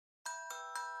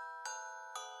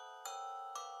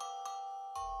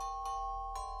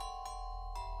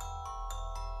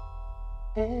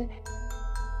Hi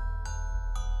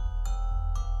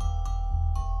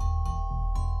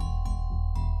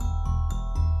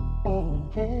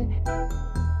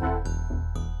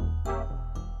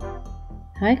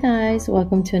guys,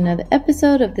 welcome to another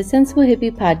episode of the Sensible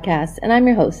Hippie podcast, and I'm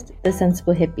your host, the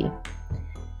Sensible Hippie.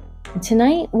 And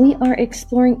tonight we are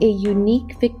exploring a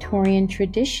unique Victorian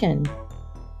tradition,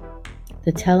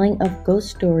 the telling of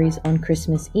ghost stories on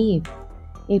Christmas Eve,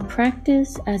 a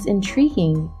practice as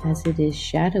intriguing as it is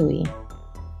shadowy.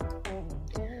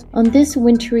 On this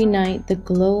wintry night, the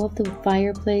glow of the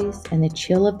fireplace and the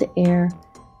chill of the air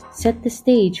set the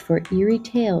stage for eerie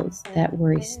tales that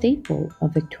were a staple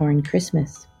of Victorian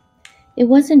Christmas. It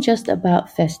wasn't just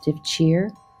about festive cheer,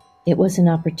 it was an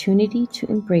opportunity to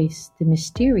embrace the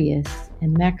mysterious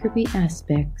and macabre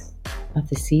aspects of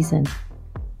the season.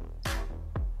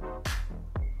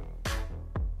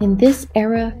 In this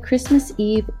era, Christmas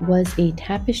Eve was a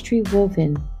tapestry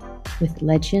woven with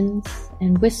legends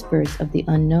and whispers of the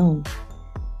unknown.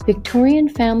 Victorian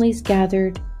families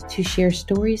gathered to share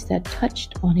stories that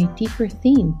touched on a deeper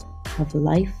theme of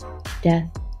life,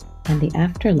 death, and the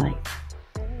afterlife,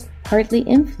 partly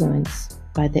influenced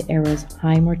by the era's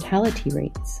high mortality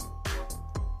rates.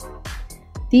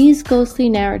 These ghostly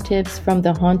narratives, from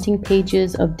the haunting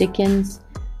pages of Dickens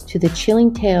to the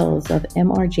chilling tales of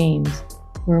M.R. James,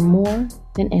 were more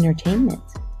than entertainment.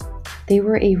 They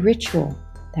were a ritual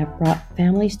that brought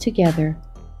families together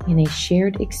in a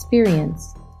shared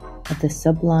experience of the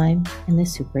sublime and the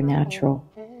supernatural.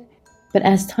 But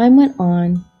as time went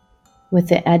on, with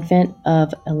the advent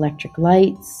of electric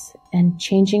lights and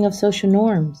changing of social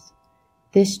norms,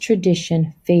 this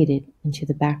tradition faded into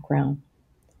the background,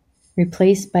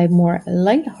 replaced by more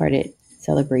lighthearted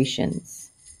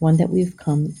celebrations, one that we've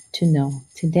come to know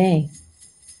today.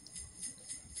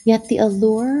 Yet the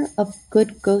allure of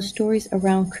good ghost stories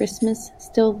around Christmas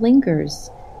still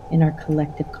lingers in our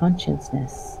collective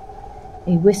consciousness.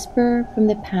 A whisper from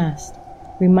the past,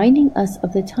 reminding us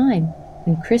of the time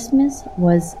when Christmas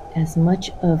was as much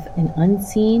of an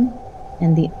unseen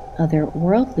and the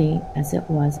otherworldly as it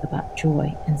was about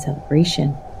joy and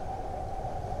celebration.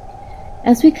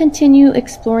 As we continue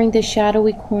exploring the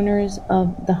shadowy corners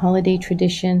of the holiday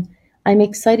tradition, I'm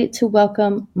excited to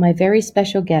welcome my very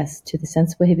special guest to the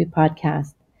Sensible Hippie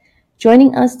podcast.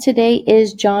 Joining us today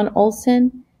is John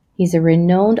Olsen. He's a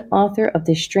renowned author of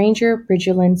the Stranger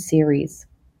Bridgerland series.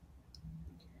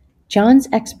 John's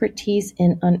expertise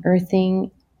in unearthing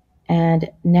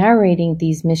and narrating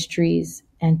these mysteries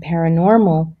and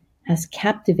paranormal has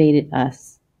captivated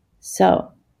us.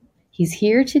 So, he's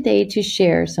here today to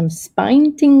share some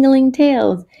spine-tingling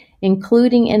tales,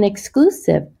 including an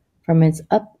exclusive from his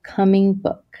upcoming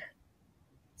book.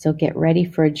 So get ready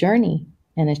for a journey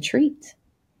and a treat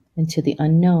into the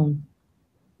unknown.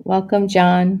 Welcome,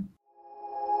 John.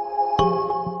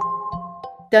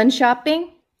 Done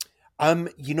shopping?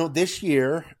 This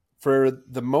year, for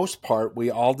the most part, we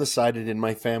all decided in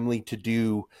my family to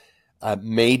do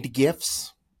made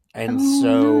gifts. And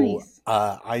nice.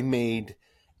 I made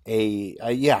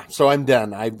so I'm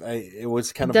done. It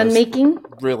was kind of done making?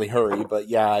 Really hurry, but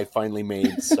yeah, I finally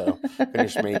made, so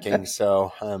finished making.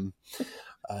 So,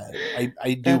 I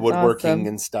do That's woodworking awesome.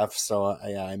 and stuff. So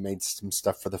I made some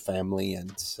stuff for the family,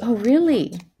 and so, oh,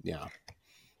 really? Yeah.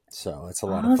 So it's a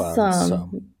lot of fun. So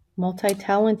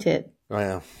multi-talented.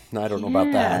 Well, I don't know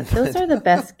about that. Those are the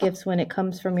best gifts when it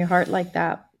comes from your heart like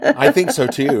that. I think so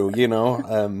too.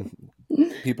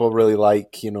 People really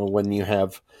like, when you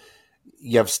have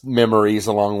memories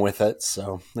along with it.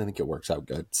 So I think it works out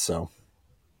good. So,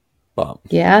 but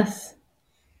yes.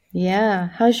 Yeah.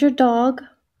 How's your dog?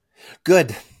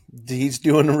 Good. He's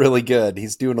doing really good.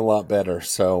 He's doing a lot better.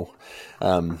 So,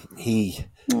 he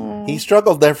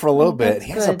struggled there for a little bit.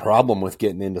 He has a problem with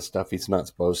getting into stuff he's not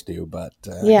supposed to, but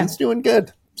he's doing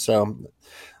good. So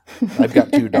I've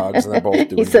got two dogs and they're both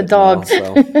doing He's a dog. Now,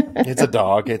 so it's a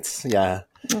dog.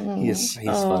 He's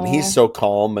fun. He's so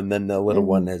calm. And then the little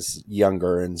one is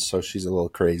younger. And so she's a little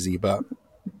crazy, but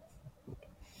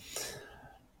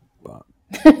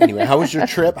anyway, how was your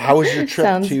trip? How was your trip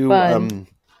Sounds to, fun.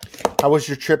 How was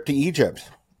your trip to Egypt?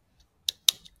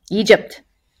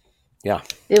 Yeah.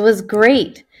 It was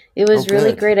great. It was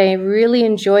really great. I really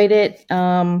enjoyed it.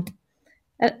 I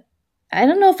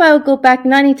don't know if I will go back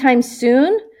anytime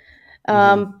soon,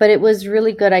 but it was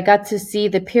really good. I got to see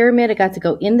the pyramid. I got to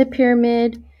go in the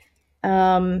pyramid.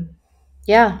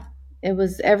 Yeah, it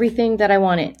was everything that I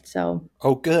wanted. So,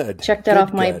 good. Check that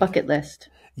off my bucket list.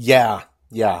 Yeah.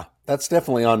 That's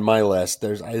definitely on my list.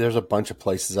 There's a bunch of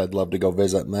places I'd love to go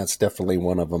visit, and that's definitely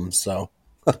one of them. So,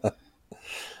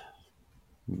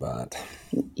 but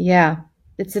yeah,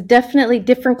 It's a definitely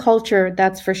different culture,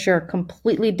 that's for sure,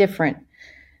 completely different.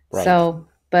 Right. So,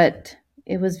 but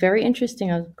it was very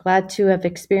interesting. I was glad to have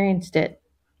experienced it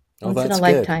Oh, once in a that's good.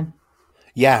 lifetime.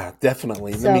 Yeah,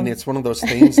 definitely. I mean, So, it's one of those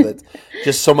things that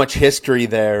just so much history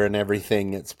there and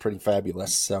everything. It's pretty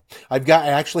fabulous. So I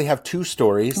actually have two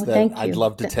stories oh, that thank I'd you.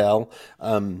 love to tell.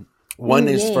 One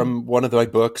Ooh, is yay. from one of my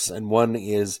books, and one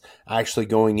is actually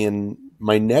going in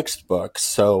my next book.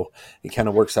 So it kind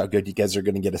of works out good. You guys are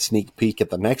going to get a sneak peek at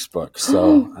the next book.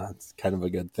 So it's kind of a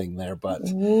good thing there. But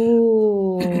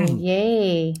Ooh,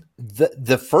 yay.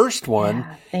 the first one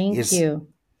Yeah, thank is, you.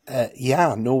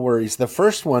 yeah, no worries. The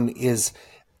first one is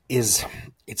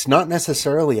it's not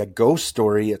necessarily a ghost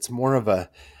story. It's more of a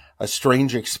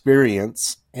strange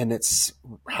experience, and it's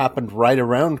happened right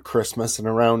around Christmas and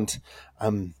around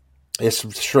this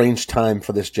strange time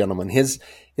for this gentleman. His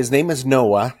name is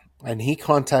Noah, and he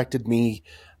contacted me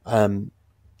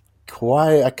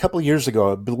quite a couple years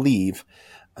ago, I believe.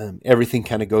 Everything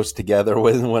kind of goes together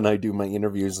when I do my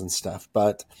interviews and stuff.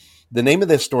 But the name of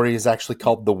this story is actually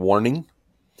called The Warning,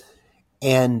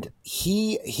 and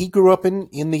he grew up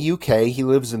in the UK. He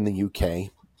lives in the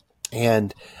UK,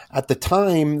 and at the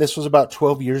time, this was about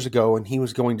 12 years ago, and he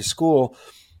was going to school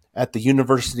at the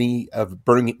University of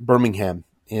Birmingham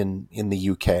in the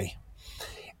UK.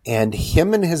 And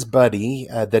him and his buddy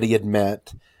that he had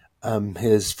met,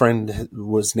 his friend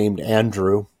was named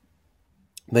Andrew.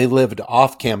 They lived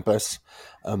off campus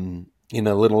in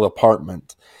a little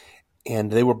apartment, and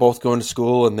they were both going to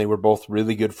school, and they were both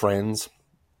really good friends.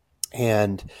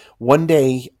 And one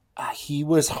day he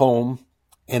was home,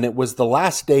 and it was the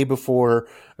last day before,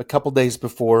 a couple days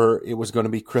before it was going to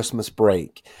be Christmas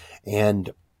break.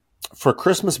 And for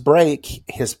Christmas break,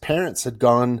 his parents had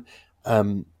gone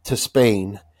to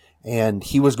Spain, and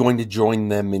he was going to join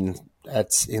them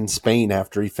in Spain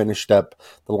after he finished up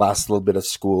the last little bit of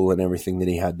school and everything that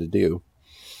he had to do.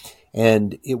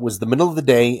 And it was the middle of the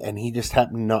day, and he just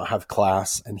happened to not have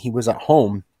class, and he was at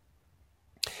home.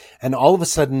 And all of a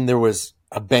sudden, there was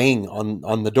a bang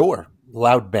on the door,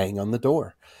 loud bang on the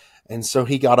door. And so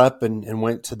he got up and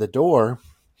went to the door,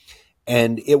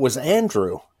 and it was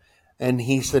Andrew. And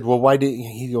he said, "Well, why didn't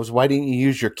you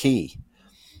use your key?"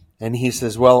 And he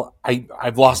says, "Well,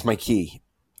 I've lost my key.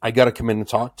 I got to come in and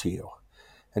talk to you."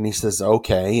 And he says,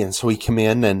 "Okay." And so he came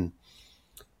in, and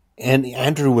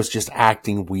Andrew was just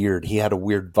acting weird. He had a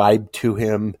weird vibe to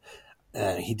him.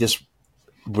 He just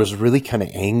was really kind of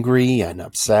angry and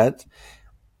upset.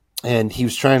 And he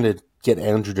was trying to get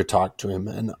Andrew to talk to him.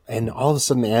 And all of a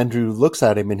sudden, Andrew looks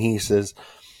at him, and he says,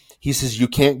 "You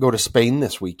can't go to Spain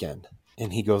this weekend."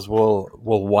 And he goes, well,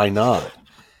 why not?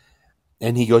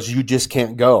 And he goes, "You just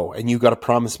can't go, and you got to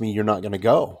promise me you're not going to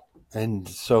go." And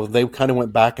so they kind of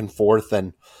went back and forth,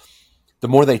 and the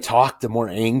more they talked, the more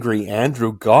angry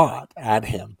Andrew got at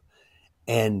him.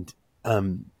 And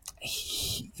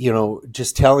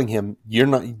just telling him,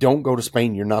 don't go to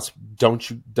Spain.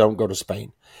 Don't go to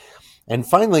Spain. And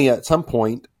finally, at some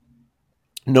point,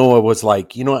 Noah was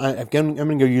like, I'm going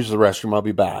to go use the restroom. I'll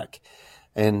be back.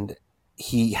 And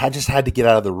he just had to get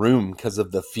out of the room because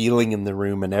of the feeling in the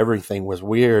room, and everything was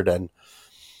weird. And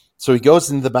so he goes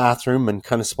into the bathroom and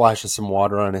kind of splashes some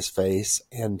water on his face,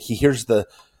 and he hears the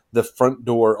front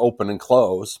door open and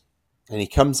close, and he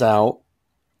comes out,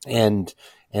 and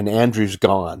Andrew's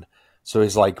gone. So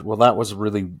he's like, well, that was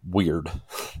really weird.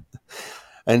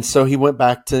 And so he went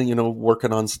back to,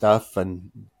 working on stuff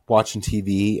and watching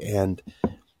TV, and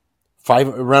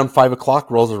around 5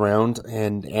 o'clock rolls around,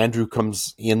 and Andrew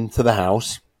comes into the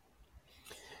house,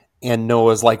 and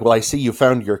Noah's like, "Well, I see you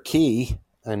found your key."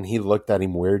 And he looked at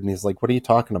him weird, and he's like, "What are you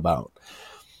talking about?"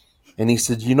 And he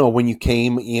said, "When you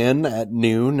came in at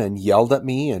noon and yelled at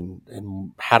me, and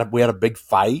we had a big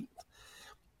fight."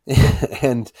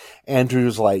 And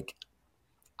Andrew's like,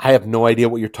 "I have no idea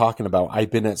what you're talking about.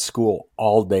 I've been at school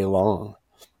all day long."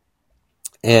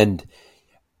 And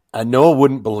Noah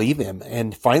wouldn't believe him.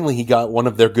 And finally, he got one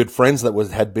of their good friends that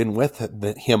had been with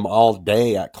him all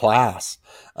day at class.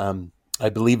 I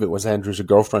believe it was Andrew's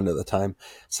girlfriend at the time.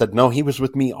 Said, "No, he was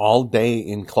with me all day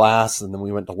in class, and then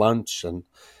we went to lunch, and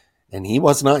he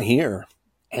was not here."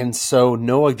 And so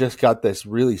Noah just got this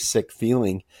really sick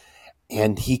feeling,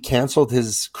 and he canceled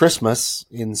his Christmas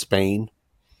in Spain.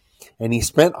 And he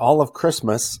spent all of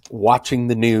Christmas watching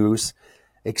the news,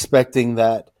 expecting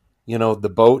that,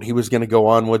 the boat he was going to go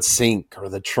on would sink, or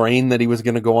the train that he was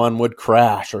going to go on would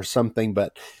crash or something.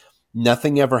 But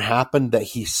nothing ever happened that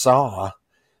he saw.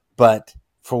 But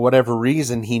for whatever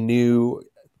reason, he knew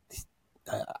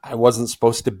I wasn't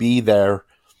supposed to be there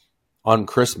on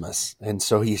Christmas. And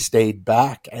so he stayed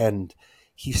back, and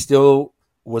he still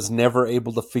was never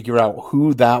able to figure out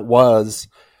who that was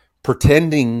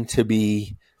pretending to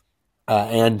be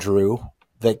Andrew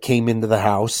that came into the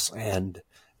house and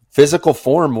physical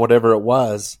form, whatever it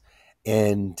was,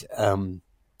 and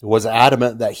was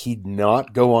adamant that he'd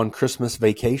not go on Christmas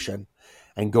vacation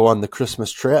and go on the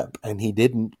Christmas trip. And he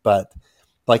didn't. But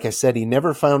like I said, he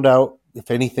never found out if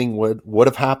anything would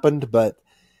have happened. But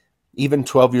even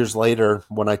 12 years later,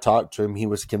 when I talked to him, he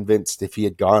was convinced if he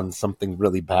had gone, something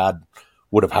really bad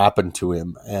would have happened to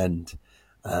him. And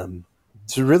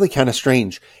it's really kind of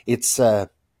strange. It's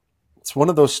one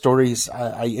of those stories.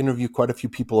 I interview quite a few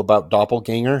people about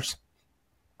doppelgangers,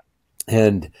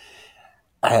 and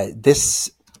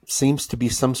this seems to be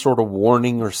some sort of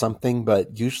warning or something.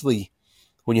 But usually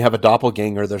when you have a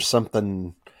doppelganger, there's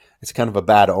something, it's kind of a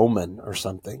bad omen or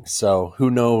something. So who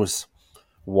knows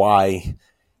why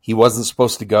he wasn't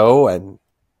supposed to go and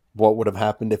what would have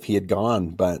happened if he had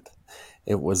gone. But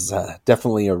it was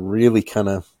definitely a really kind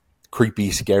of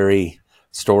creepy, scary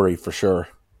story for sure.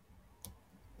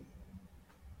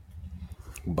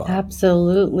 But,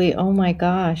 Absolutely. Oh my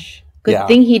gosh. Good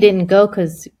thing he didn't go,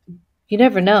 because you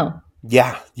never know.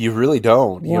 Yeah, you really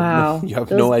don't. Wow. You have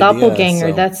Those no idea.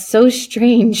 doppelganger, that's so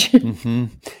strange. Mm-hmm.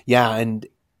 Yeah, and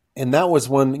that was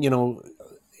one,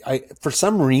 I for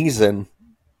some reason,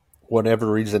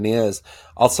 whatever reason is,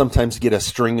 I'll sometimes get a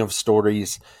string of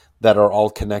stories that are all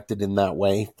connected in that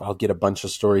way. I'll get a bunch of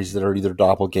stories that are either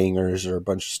doppelgangers or a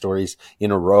bunch of stories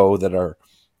in a row that are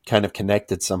kind of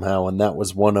connected somehow. And that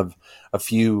was one of a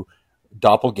few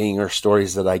doppelganger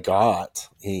stories that I got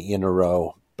in a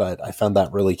row. But I found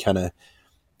that really kind of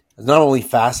not only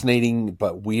fascinating,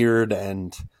 but weird.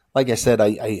 And like I said,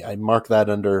 I mark that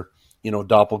under,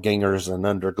 doppelgangers and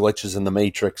under glitches in the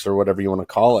matrix or whatever you want to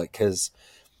call it. Because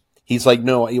he's like,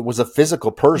 no, it was a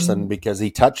physical person because he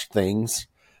touched things,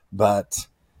 but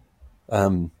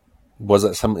it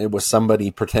was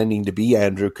somebody pretending to be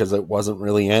Andrew because it wasn't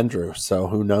really Andrew. So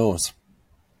who knows?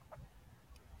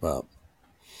 Well,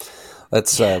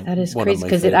 that's that is one crazy, of my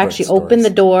because it favorite actually stories. opened the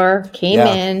door, came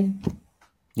in.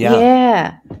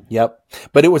 Yeah. Yep.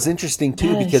 But it was interesting too,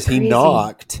 That because is he crazy.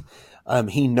 knocked.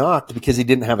 He knocked because he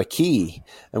didn't have a key.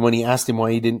 And when he asked him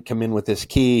why he didn't come in with his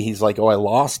key, he's like, "Oh, I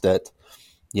lost it,"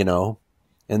 and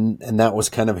that was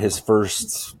kind of his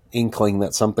first inkling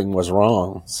that something was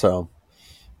wrong. So,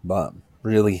 but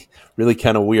really, really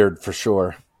kind of weird for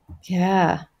sure.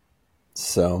 Yeah.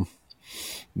 So,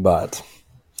 but,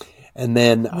 and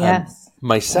then Yes.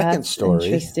 my second That's story.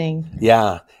 interesting.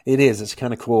 Yeah, it is. It's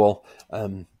kind of cool.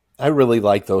 I really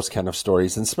like those kind of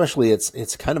stories, and especially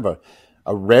it's kind of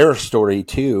a rare story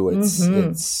too.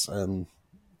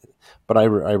 But I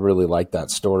really like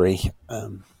that story.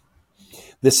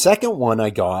 The second one I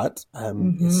got,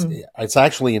 it's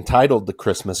actually entitled "The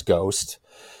Christmas Ghost,"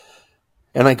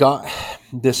 and I got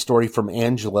this story from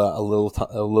Angela a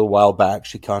little while back.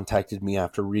 She contacted me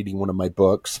after reading one of my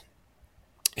books,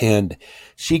 and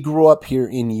she grew up here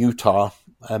in Utah,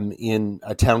 in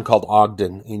a town called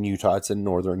Ogden in Utah. It's in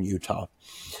northern Utah.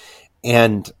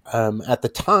 And at the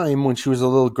time when she was a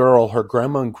little girl, her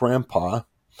grandma and grandpa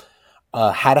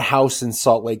had a house in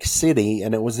Salt Lake City,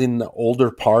 and it was in the older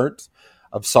part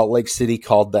of Salt Lake City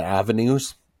called the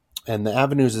Avenues. And the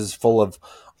Avenues is full of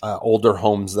older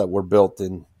homes that were built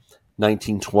in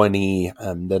 1920,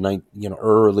 early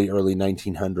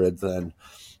 1900s. And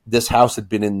this house had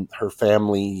been in her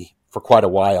family for quite a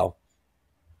while.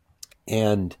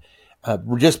 And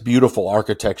just beautiful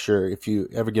architecture. If you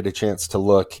ever get a chance to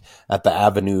look at the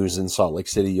Avenues in Salt Lake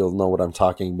City, you'll know what I'm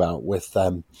talking about. With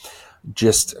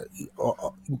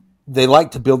they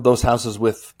like to build those houses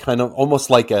with kind of almost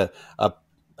like a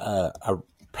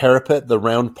parapet, the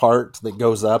round part that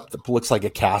goes up that looks like a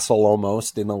castle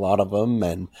almost in a lot of them.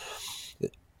 And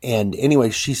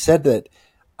anyway, she said that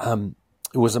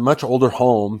it was a much older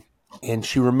home, and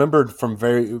she remembered from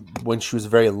when she was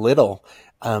very little.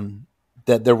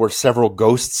 That there were several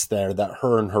ghosts there that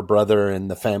her and her brother and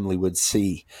the family would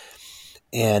see.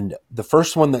 And the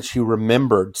first one that she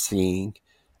remembered seeing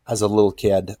as a little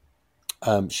kid,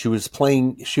 she would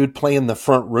play in the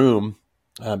front room.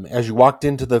 As you walked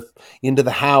into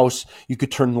the house, you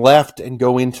could turn left and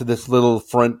go into this little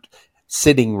front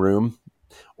sitting room,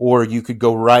 or you could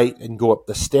go right and go up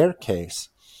the staircase.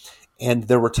 And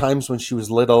there were times when she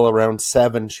was little, around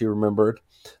 7, she remembered,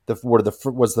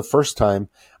 was the first time,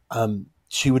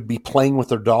 she would be playing with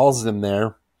her dolls in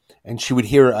there, and she would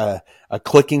hear a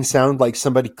clicking sound, like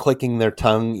somebody clicking their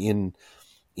tongue in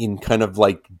kind of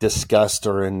like disgust,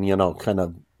 or in, kind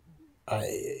of,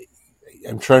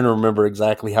 I'm trying to remember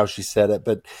exactly how she said it,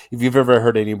 but if you've ever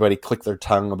heard anybody click their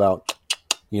tongue about,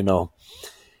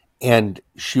 And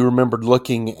she remembered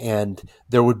looking, and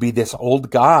there would be this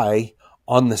old guy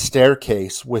on the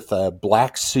staircase with a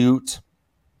black suit,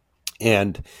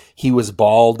 and he was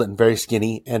bald and very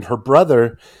skinny. And her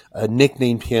brother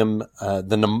nicknamed him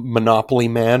the Monopoly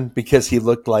Man because he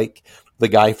looked like the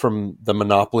guy from the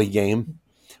Monopoly game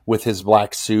with his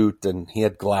black suit, and he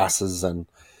had glasses,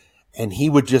 and he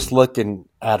would just look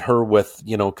at her with,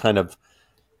 kind of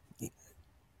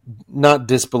not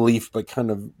disbelief, but kind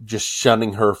of just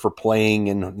shunning her for playing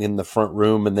in the front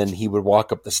room. And then he would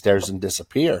walk up the stairs and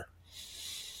disappear.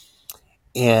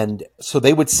 And so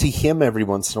they would see him every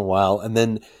once in a while. And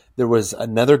then there was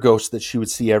another ghost that she would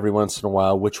see every once in a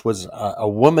while, which was a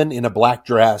woman in a black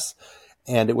dress.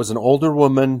 And it was an older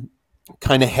woman,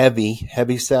 kind of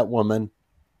heavy set woman.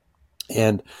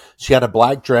 And she had a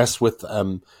black dress with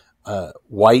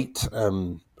white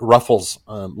ruffles,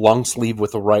 long sleeve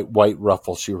with a white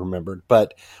ruffle, she remembered.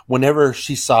 But whenever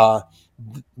she saw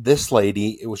this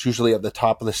lady, it was usually at the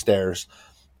top of the stairs,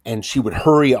 and she would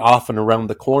hurry off and around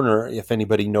the corner if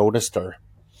anybody noticed her.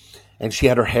 And she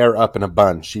had her hair up in a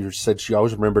bun. She said she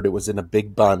always remembered it was in a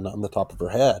big bun on the top of her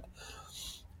head.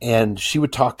 And she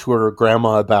would talk to her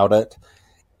grandma about it,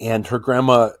 and her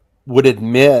grandma would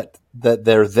admit that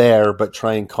they're there, but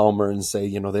try and calm her and say,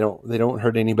 they don't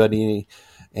hurt anybody.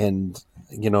 And,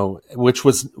 which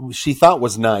she thought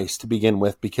was nice to begin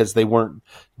with, because they weren't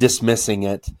dismissing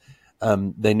it.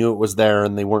 They knew it was there,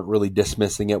 and they weren't really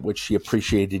dismissing it, which she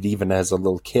appreciated even as a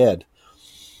little kid.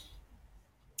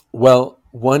 Well,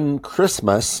 one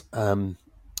Christmas,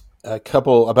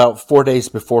 about 4 days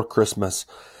before Christmas,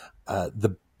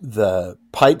 the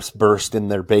pipes burst in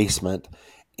their basement,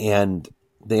 and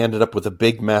they ended up with a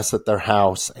big mess at their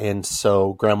house. And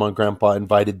so Grandma and Grandpa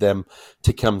invited them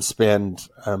to come spend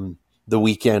the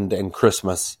weekend and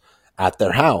Christmas at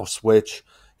their house, which,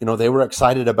 they were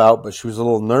excited about, but she was a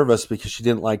little nervous because she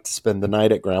didn't like to spend the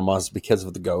night at Grandma's because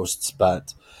of the ghosts.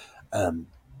 But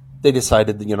they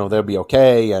decided that, they'll be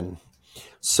okay. And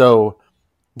so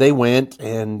they went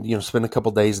and, spent a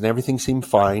couple days, and everything seemed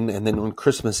fine. And then on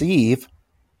Christmas Eve,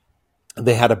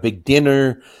 they had a big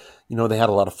dinner. They had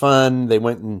a lot of fun. They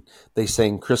went and they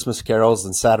sang Christmas carols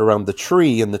and sat around the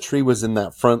tree. And the tree was in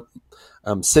that front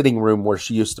sitting room where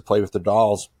she used to play with the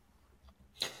dolls.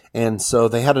 And so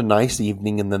they had a nice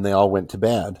evening, and then they all went to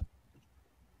bed.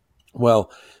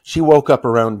 Well, she woke up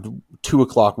around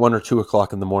 1 or 2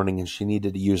 o'clock in the morning, and she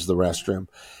needed to use the restroom.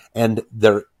 And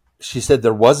she said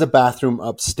there was a bathroom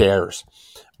upstairs,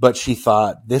 but she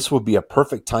thought this would be a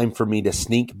perfect time for me to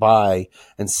sneak by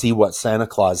and see what Santa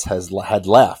Claus had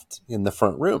left in the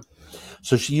front room.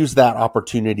 So she used that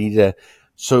opportunity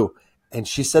and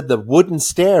she said the wooden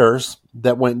stairs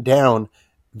that went down,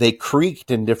 they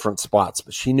creaked in different spots,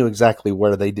 but she knew exactly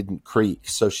where they didn't creak.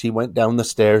 So she went down the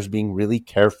stairs being really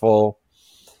careful.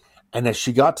 And as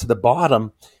she got to the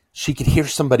bottom, she could hear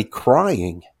somebody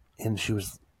crying, and she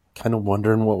was kind of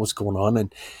wondering what was going on.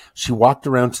 And she walked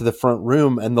around to the front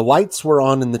room, and the lights were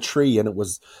on in the tree, and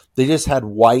they just had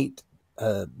white,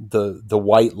 the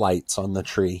white lights on the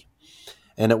tree,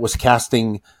 and it was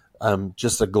casting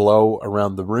just a glow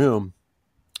around the room.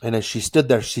 And as she stood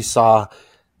there, she saw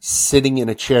sitting in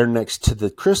a chair next to the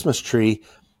Christmas tree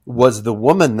was the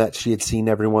woman that she had seen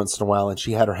every once in a while, and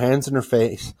she had her hands in her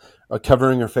face,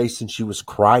 covering her face, and she was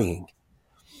crying.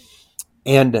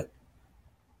 And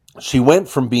she went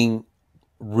from being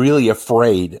really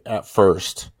afraid at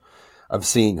first of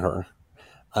seeing her,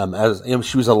 as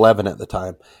she was 11 at the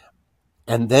time,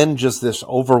 and then just this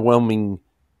overwhelming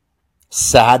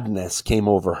sadness came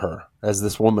over her as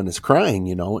this woman is crying,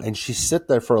 and she sit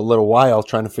there for a little while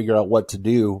trying to figure out what to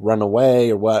do, run away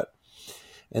or what.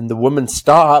 And the woman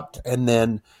stopped and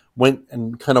then went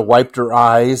and kind of wiped her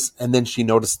eyes, and then she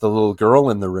noticed the little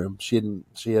girl in the room. She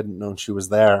hadn't known she was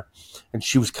there, and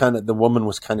the woman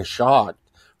was kind of shocked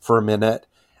for a minute,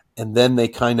 and then they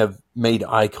kind of made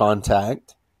eye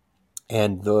contact,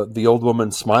 and the old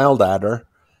woman smiled at her,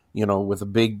 with a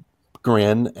big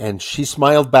grin, and she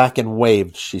smiled back and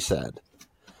waved. She said,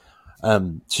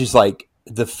 she's like,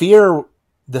 the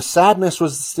sadness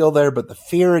was still there, but the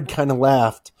fear had kind of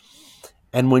left.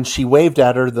 And when she waved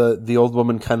at her, the old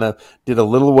woman kind of did a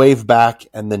little wave back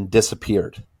and then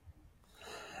disappeared.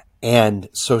 And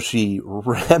so she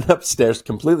ran upstairs,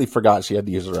 completely forgot she had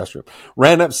to use the restroom,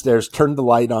 ran upstairs, turned the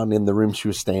light on in the room she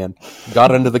was staying,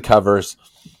 got under the covers.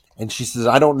 And she says,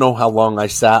 I don't know how long I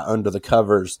sat under the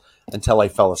covers until I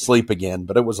fell asleep again,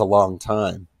 but it was a long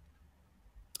time.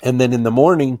 And then in the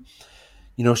morning,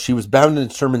 she was bound and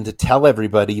determined to tell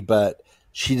everybody, but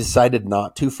she decided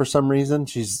not to for some reason.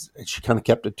 She kind of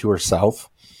kept it to herself.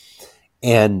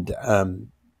 And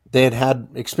they had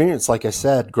experience, like I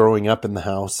said, growing up in the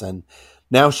house, and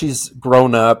now she's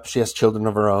grown up. She has children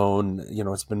of her own.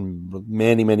 It's been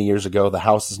many, many years ago. The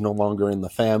house is no longer in the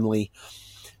family,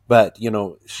 but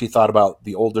she thought about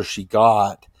the older she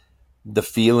got, the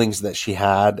feelings that she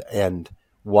had, and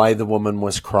why the woman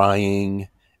was crying,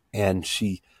 and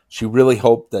she really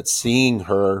hoped that seeing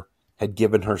her had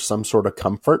given her some sort of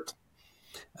comfort.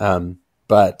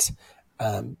 But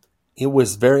it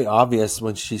was very obvious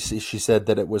when she said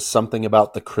that it was something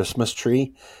about the Christmas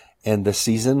tree and the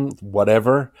season,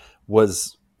 whatever,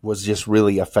 was just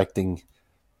really affecting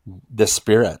the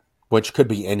spirit, which could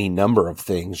be any number of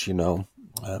things,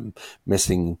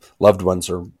 missing loved ones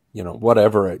or,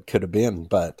 whatever it could have been.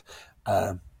 But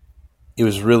it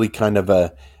was really kind of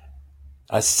a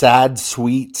sad,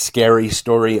 sweet, scary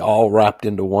story all wrapped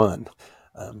into one,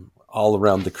 all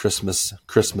around the Christmas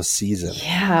season.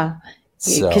 Yeah.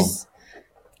 So,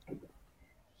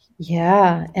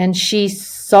 yeah. And she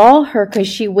saw her because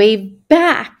she waved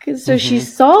back. So she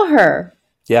saw her.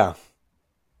 Yeah.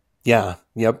 Yeah.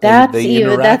 Yep. That's they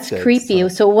that's creepy.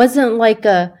 So it wasn't like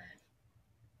a,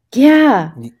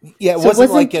 yeah. Yeah. It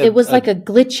wasn't like it was like a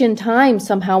glitch in time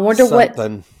somehow. I wonder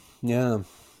something. what. Yeah.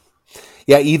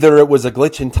 Yeah. Either it was a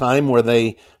glitch in time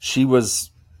where she was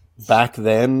back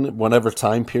then, whatever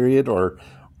time period, or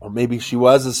maybe she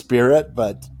was a spirit,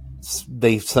 but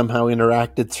they somehow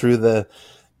interacted through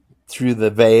the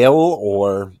veil,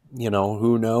 or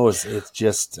who knows. It's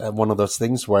just one of those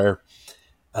things where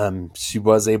she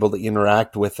was able to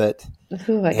interact with it.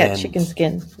 Ooh, I got chicken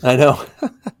skin. I know.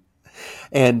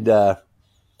 And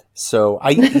so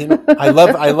I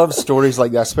love stories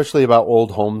like that, especially about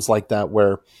old homes like that,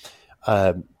 where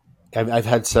I've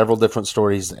had several different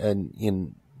stories, and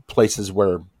in places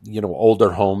where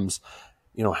older homes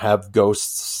have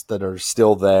ghosts that are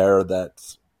still there,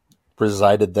 that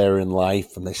resided there in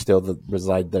life, and they still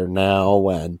reside there now,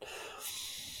 and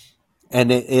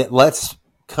it lets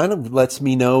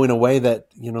me know in a way that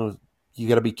you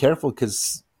got to be careful,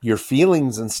 because your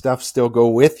feelings and stuff still go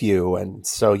with you, and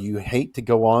so you hate to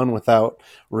go on without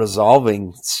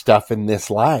resolving stuff in this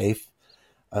life,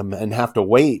 and have to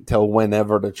wait till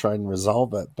whenever to try and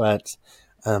resolve it. But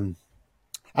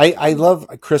I love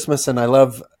Christmas, and I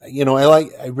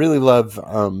really love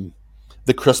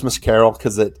the Christmas Carol,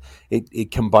 because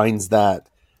it combines that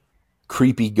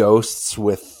creepy ghosts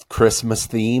with Christmas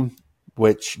theme,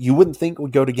 which you wouldn't think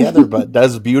would go together, but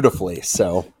does beautifully.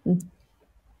 So,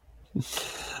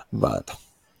 but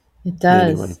it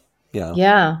does. Anyway, yeah.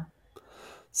 Yeah.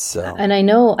 So, and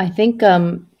I think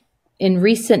in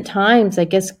recent times, I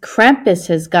guess Krampus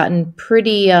has gotten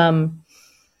pretty, I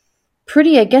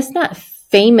guess not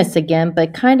famous again,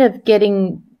 but kind of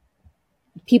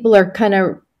people are kind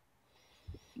of,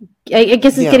 I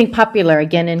guess it's getting popular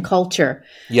again in culture.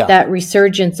 Yeah. That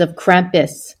resurgence of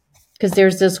Krampus. Because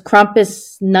there's this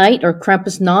Krampus night or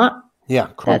Krampus Nacht. Yeah,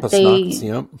 Krampus Nachts,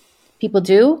 yep. People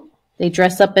do. They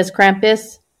dress up as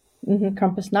Krampus. Mm-hmm,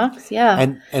 Krampus Nachts, yeah.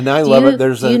 And I love it.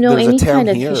 There's do you know any kind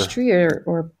of here. history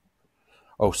or?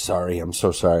 Oh, sorry. I'm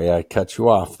so sorry. I cut you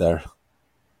off there.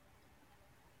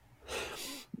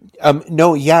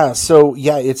 No, yeah. So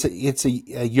yeah, it's a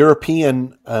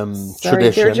European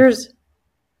tradition.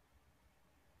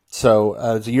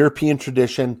 So it's a European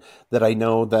tradition that I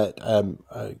know that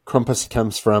Krampus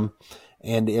comes from,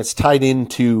 and it's tied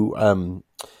into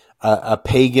a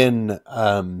pagan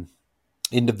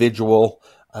individual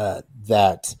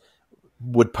that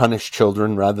would punish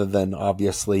children rather than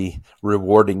obviously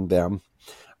rewarding them.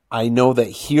 I know that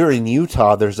here in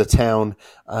Utah, there's a town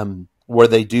where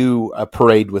they do a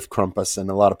parade with Krampus, and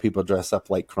a lot of people dress up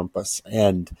like Krampus.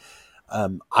 And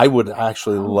I would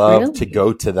actually love to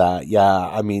go to that. Yeah,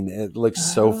 I mean, it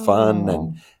looks so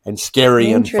fun and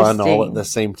scary and fun all at the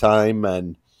same time.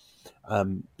 And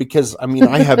because, I mean,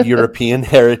 I have European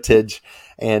heritage,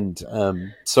 and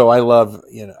so I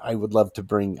would love to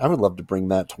bring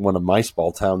that to one of my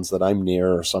small towns that I'm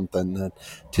near or something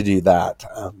to do that.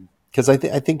 Because I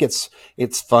think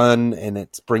it's fun, and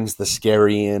it brings the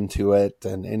scary into it,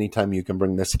 and anytime you can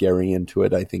bring the scary into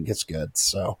it, I think it's good.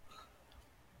 So.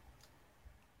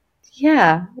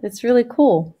 Yeah, it's really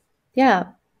cool. Yeah,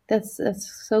 that's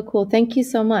so cool. Thank you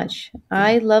so much.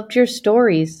 I loved your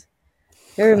stories.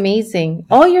 They're amazing.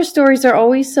 All your stories are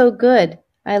always so good.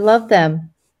 I love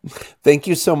them. Thank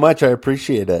you so much. I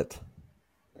appreciate it.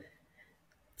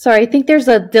 Sorry, I think there's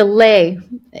a delay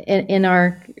in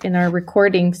our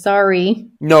recording. Sorry.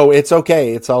 No, it's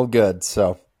okay. It's all good.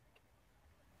 So,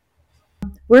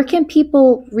 where can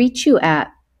people reach you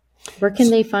at? Where can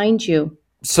they find you?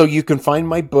 So you can find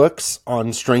my books on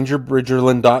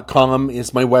strangerbridgerland.com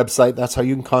is my website. That's how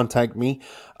you can contact me.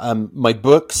 My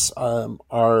books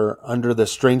are under the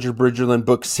Stranger Bridgerland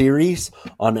book series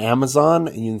on Amazon,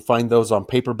 and you can find those on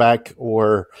paperback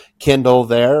or Kindle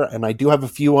there. And I do have a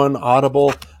few on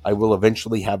Audible. I will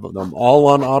eventually have them all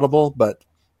on Audible, but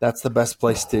that's the best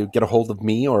place to get a hold of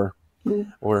me or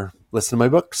listen to my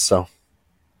books. So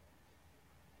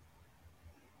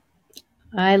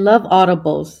I love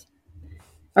Audibles.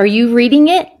 Are you reading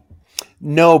it?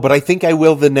 no, but I think I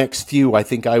will the next few. I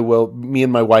think I will. Me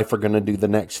and my wife are going to do the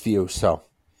next few. So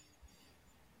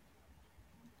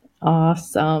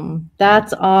Awesome.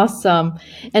 That's awesome.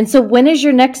 And so when is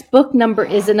your next book number?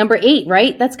 Is it number 8,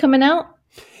 right? That's coming out?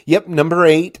 yep, number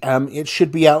 8. It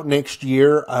should be out next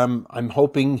year. I'm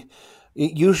hoping.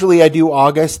 Usually I do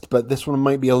August, but this one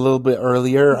might be a little bit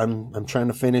earlier. I'm trying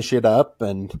to finish it up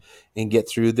and get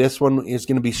through. This one is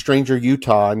going to be Stranger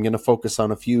Utah. I'm going to focus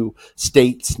on a few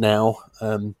states now,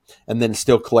 and then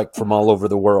still collect from all over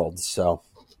the world. So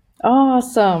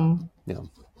Awesome. yeah,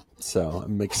 so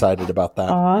I'm excited about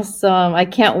that. Awesome. I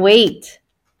can't wait.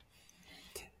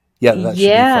 Yeah, that should be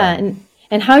fun.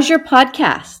 And how's your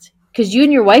podcast? Because you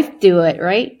and your wife do it,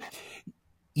 right?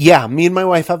 Yeah, me and my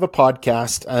wife have a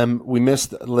podcast. We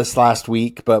missed this last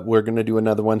week, but we're going to do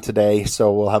another one today,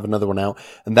 so we'll have another one out.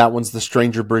 And that one's the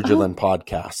Stranger Bridgerland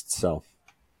podcast. So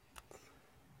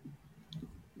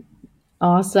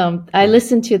awesome. I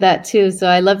listened to that too, so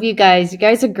I love you guys. You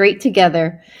guys are great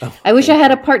together. I wish I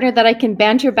had a partner that I can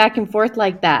banter back and forth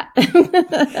like that.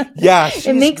 Yeah,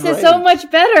 it makes it so much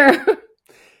better.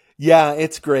 Yeah,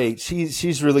 it's great.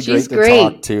 She's really great to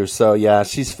talk to. So yeah,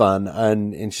 she's fun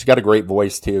and she's got a great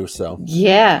voice too. So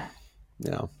yeah.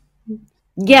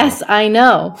 Yes, I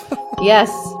know. Yes,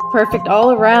 perfect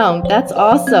all around. That's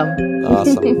awesome.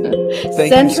 Awesome.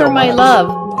 Send her my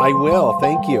love. I will.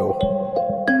 Thank you.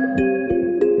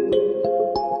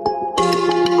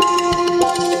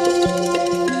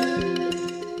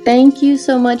 Thank you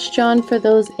so much, John, for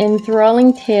those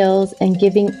enthralling tales and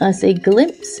giving us a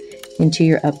glimpse into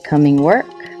your upcoming work.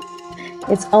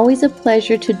 It's always a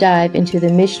pleasure to dive into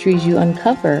the mysteries you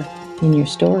uncover in your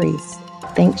stories.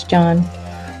 Thanks, John.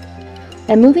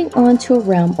 And moving on to a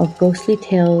realm of ghostly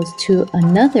tales to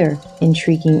another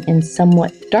intriguing and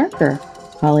somewhat darker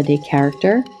holiday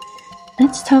character,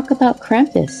 let's talk about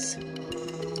Krampus.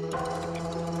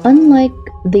 Unlike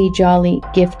the jolly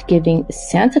gift-giving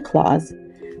Santa Claus,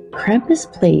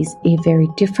 Krampus plays a very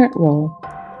different role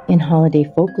in holiday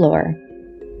folklore.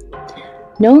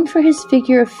 Known for his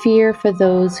figure of fear for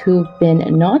those who've been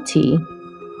naughty,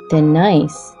 then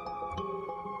nice,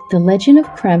 the legend of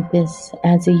Krampus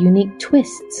adds a unique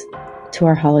twist to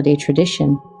our holiday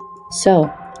tradition.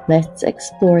 So, let's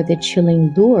explore the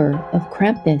chilling lure of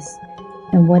Krampus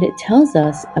and what it tells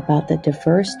us about the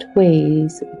diverse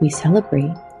ways we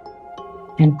celebrate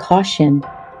and caution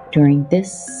during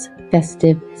this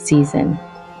festive season.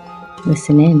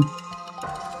 Listen in.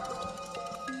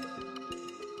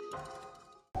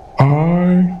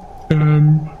 I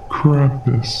am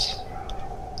Krampus,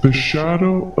 the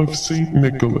shadow of St.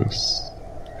 Nicholas,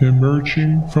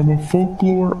 emerging from a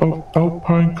folklore of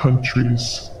alpine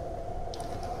countries.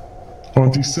 On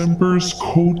December's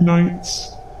cold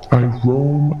nights, I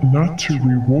roam not to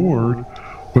reward,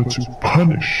 but to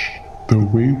punish the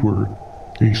wayward,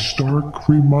 a stark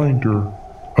reminder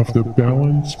of the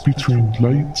balance between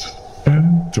light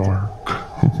and dark.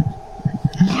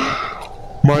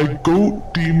 My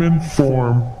goat demon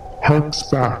form harks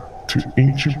back to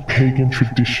ancient pagan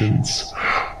traditions,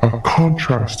 a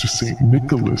contrast to St.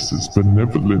 Nicholas's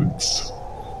benevolence.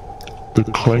 The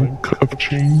clank of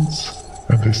chains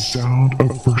and the sound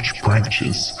of birch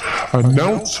branches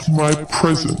announce my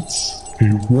presence,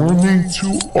 a warning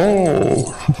to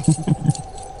all.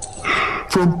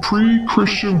 From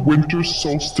pre-Christian winter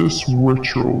solstice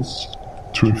rituals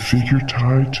to a figure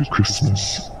tied to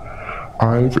Christmas,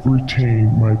 I've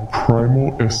retained my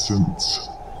primal essence.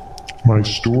 My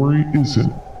story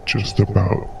isn't just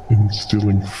about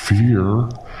instilling fear.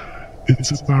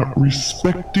 It's about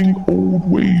respecting old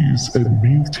ways and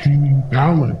maintaining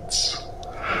balance.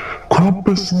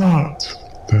 Krampusnacht,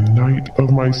 the night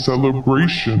of my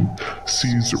celebration,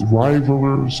 sees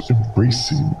rivalers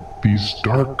embracing these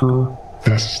darker,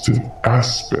 festive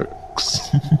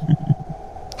aspects.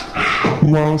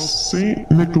 While St.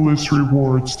 Nicholas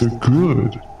rewards the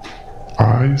good,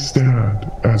 I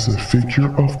stand as a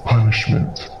figure of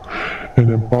punishment,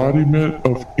 an embodiment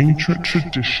of ancient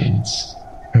traditions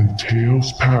and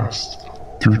tales passed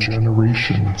through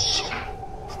generations.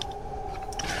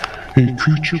 A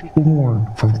creature born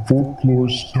from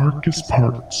folklore's darkest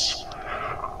parts,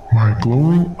 My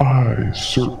glowing eyes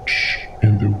search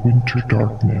in the winter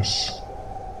darkness,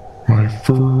 my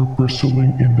fur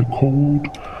bristling in the cold,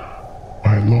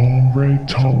 my long red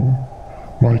tongue,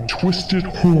 my twisted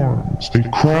horns a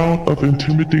crown of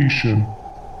intimidation,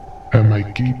 and my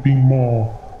gaping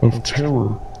maw of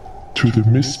terror to the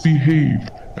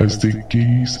misbehaved as they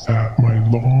gaze at my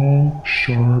long,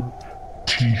 sharp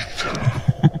teeth.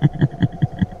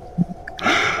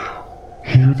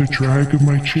 Hear the drag of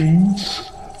my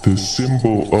chains, the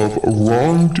symbol of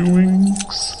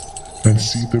wrongdoings, and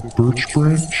see the birch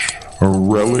branch, a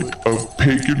relic of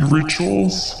pagan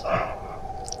rituals?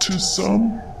 To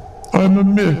some, I'm a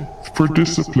myth for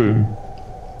discipline.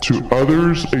 To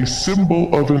others, a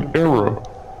symbol of an era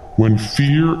when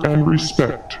fear and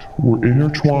respect were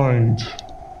intertwined.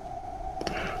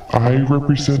 I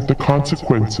represent the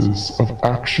consequences of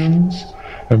actions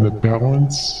and the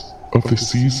balance of the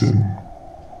season.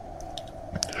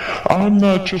 I'm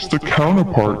not just a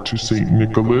counterpart to St.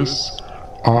 Nicholas.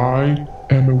 I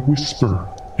am a whisper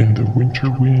in the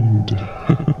winter wind.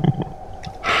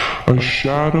 A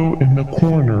shadow in the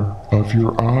corner of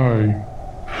your eye.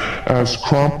 As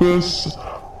Krampus,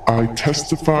 I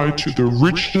testify to the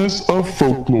richness of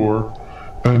folklore,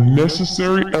 a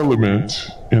necessary element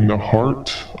in the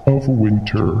heart of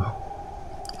winter.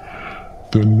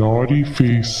 The naughty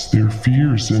face their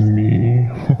fears in me.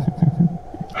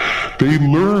 They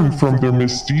learn from their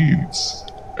misdeeds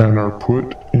and are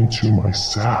put into my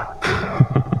sack.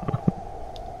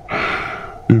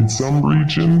 In some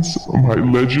regions, my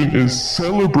legend is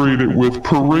celebrated with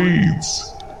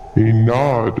parades, a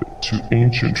nod to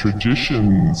ancient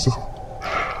traditions.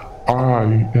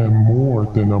 I am more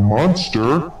than a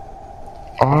monster.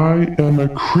 I am a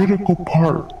critical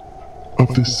part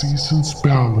of the season's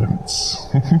balance.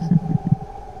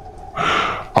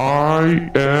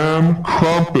 I am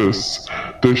Krampus,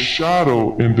 the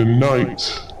shadow in the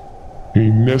night, a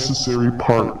necessary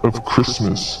part of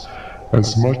Christmas,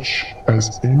 as much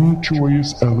as any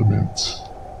joyous element,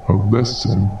 a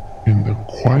lesson in the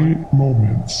quiet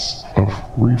moments of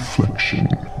reflection.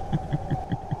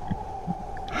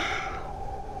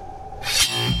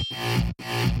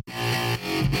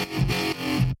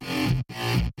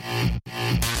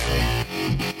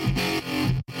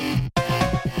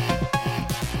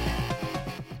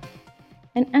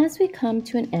 And as we come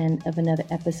to an end of another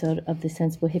episode of the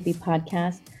Sensible Hippie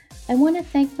podcast, I want to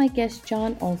thank my guest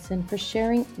John Olsen for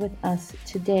sharing with us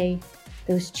today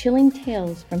those chilling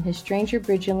tales from his Stranger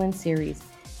Bridgerland series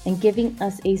and giving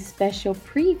us a special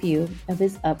preview of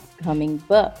his upcoming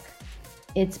book.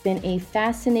 It's been a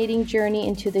fascinating journey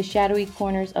into the shadowy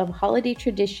corners of holiday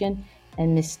tradition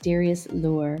and mysterious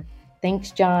lure.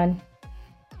 Thanks, John.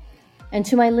 And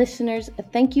to my listeners,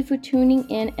 thank you for tuning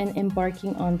in and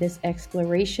embarking on this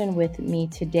exploration with me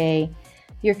today.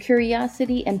 Your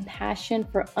curiosity and passion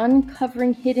for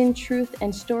uncovering hidden truth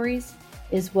and stories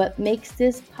is what makes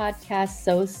this podcast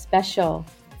so special.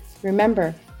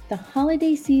 Remember, the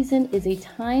holiday season is a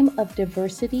time of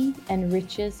diversity and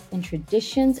riches in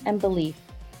traditions and belief,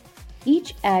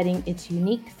 each adding its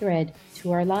unique thread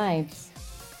to our lives.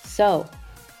 So,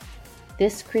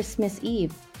 this Christmas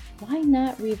Eve, why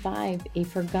not revive a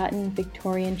forgotten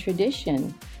Victorian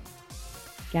tradition?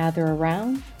 Gather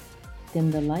around, dim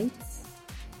the lights,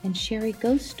 and share a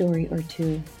ghost story or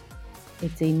two.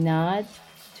 It's a nod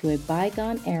to a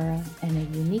bygone era and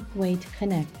a unique way to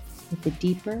connect with the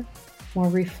deeper, more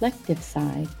reflective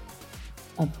side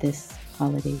of this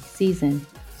holiday season.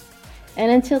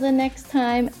 And until the next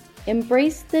time,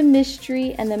 embrace the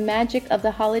mystery and the magic of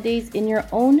the holidays in your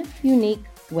own unique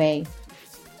way.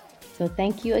 So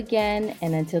thank you again,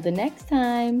 and until the next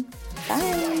time,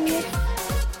 bye!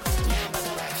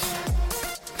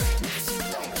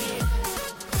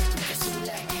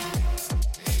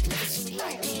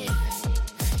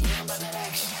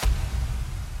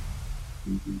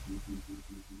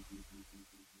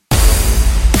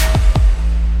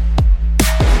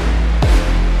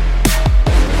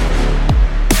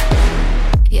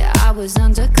 Yeah, I was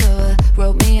undercover,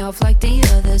 wrote me off like the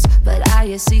others, but I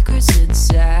had secrets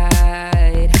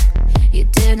inside. You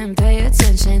didn't pay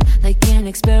attention, like an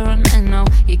experiment, no,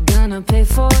 you're gonna pay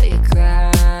for your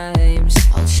crimes.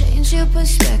 I'll change your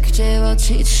perspective, I'll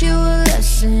teach you a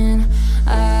lesson.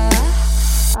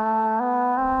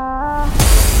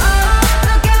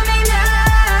 Look at me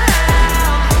now.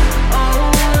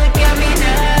 Oh, look at me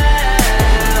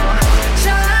now.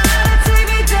 Try to take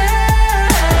me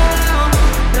down.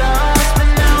 Lost but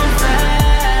now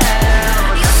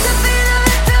found. Used to be the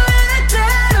victim in the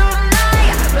dead of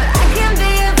night, but I can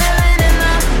be a villain in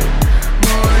the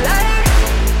moonlight.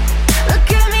 Look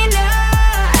at me now.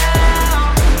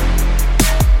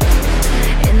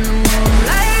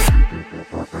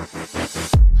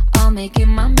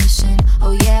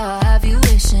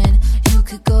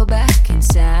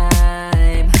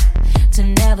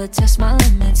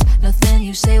 Nothing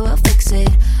you say will fix it.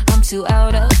 I'm too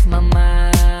out of my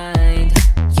mind.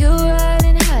 You're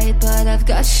riding high, but I've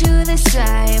got you this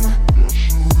time.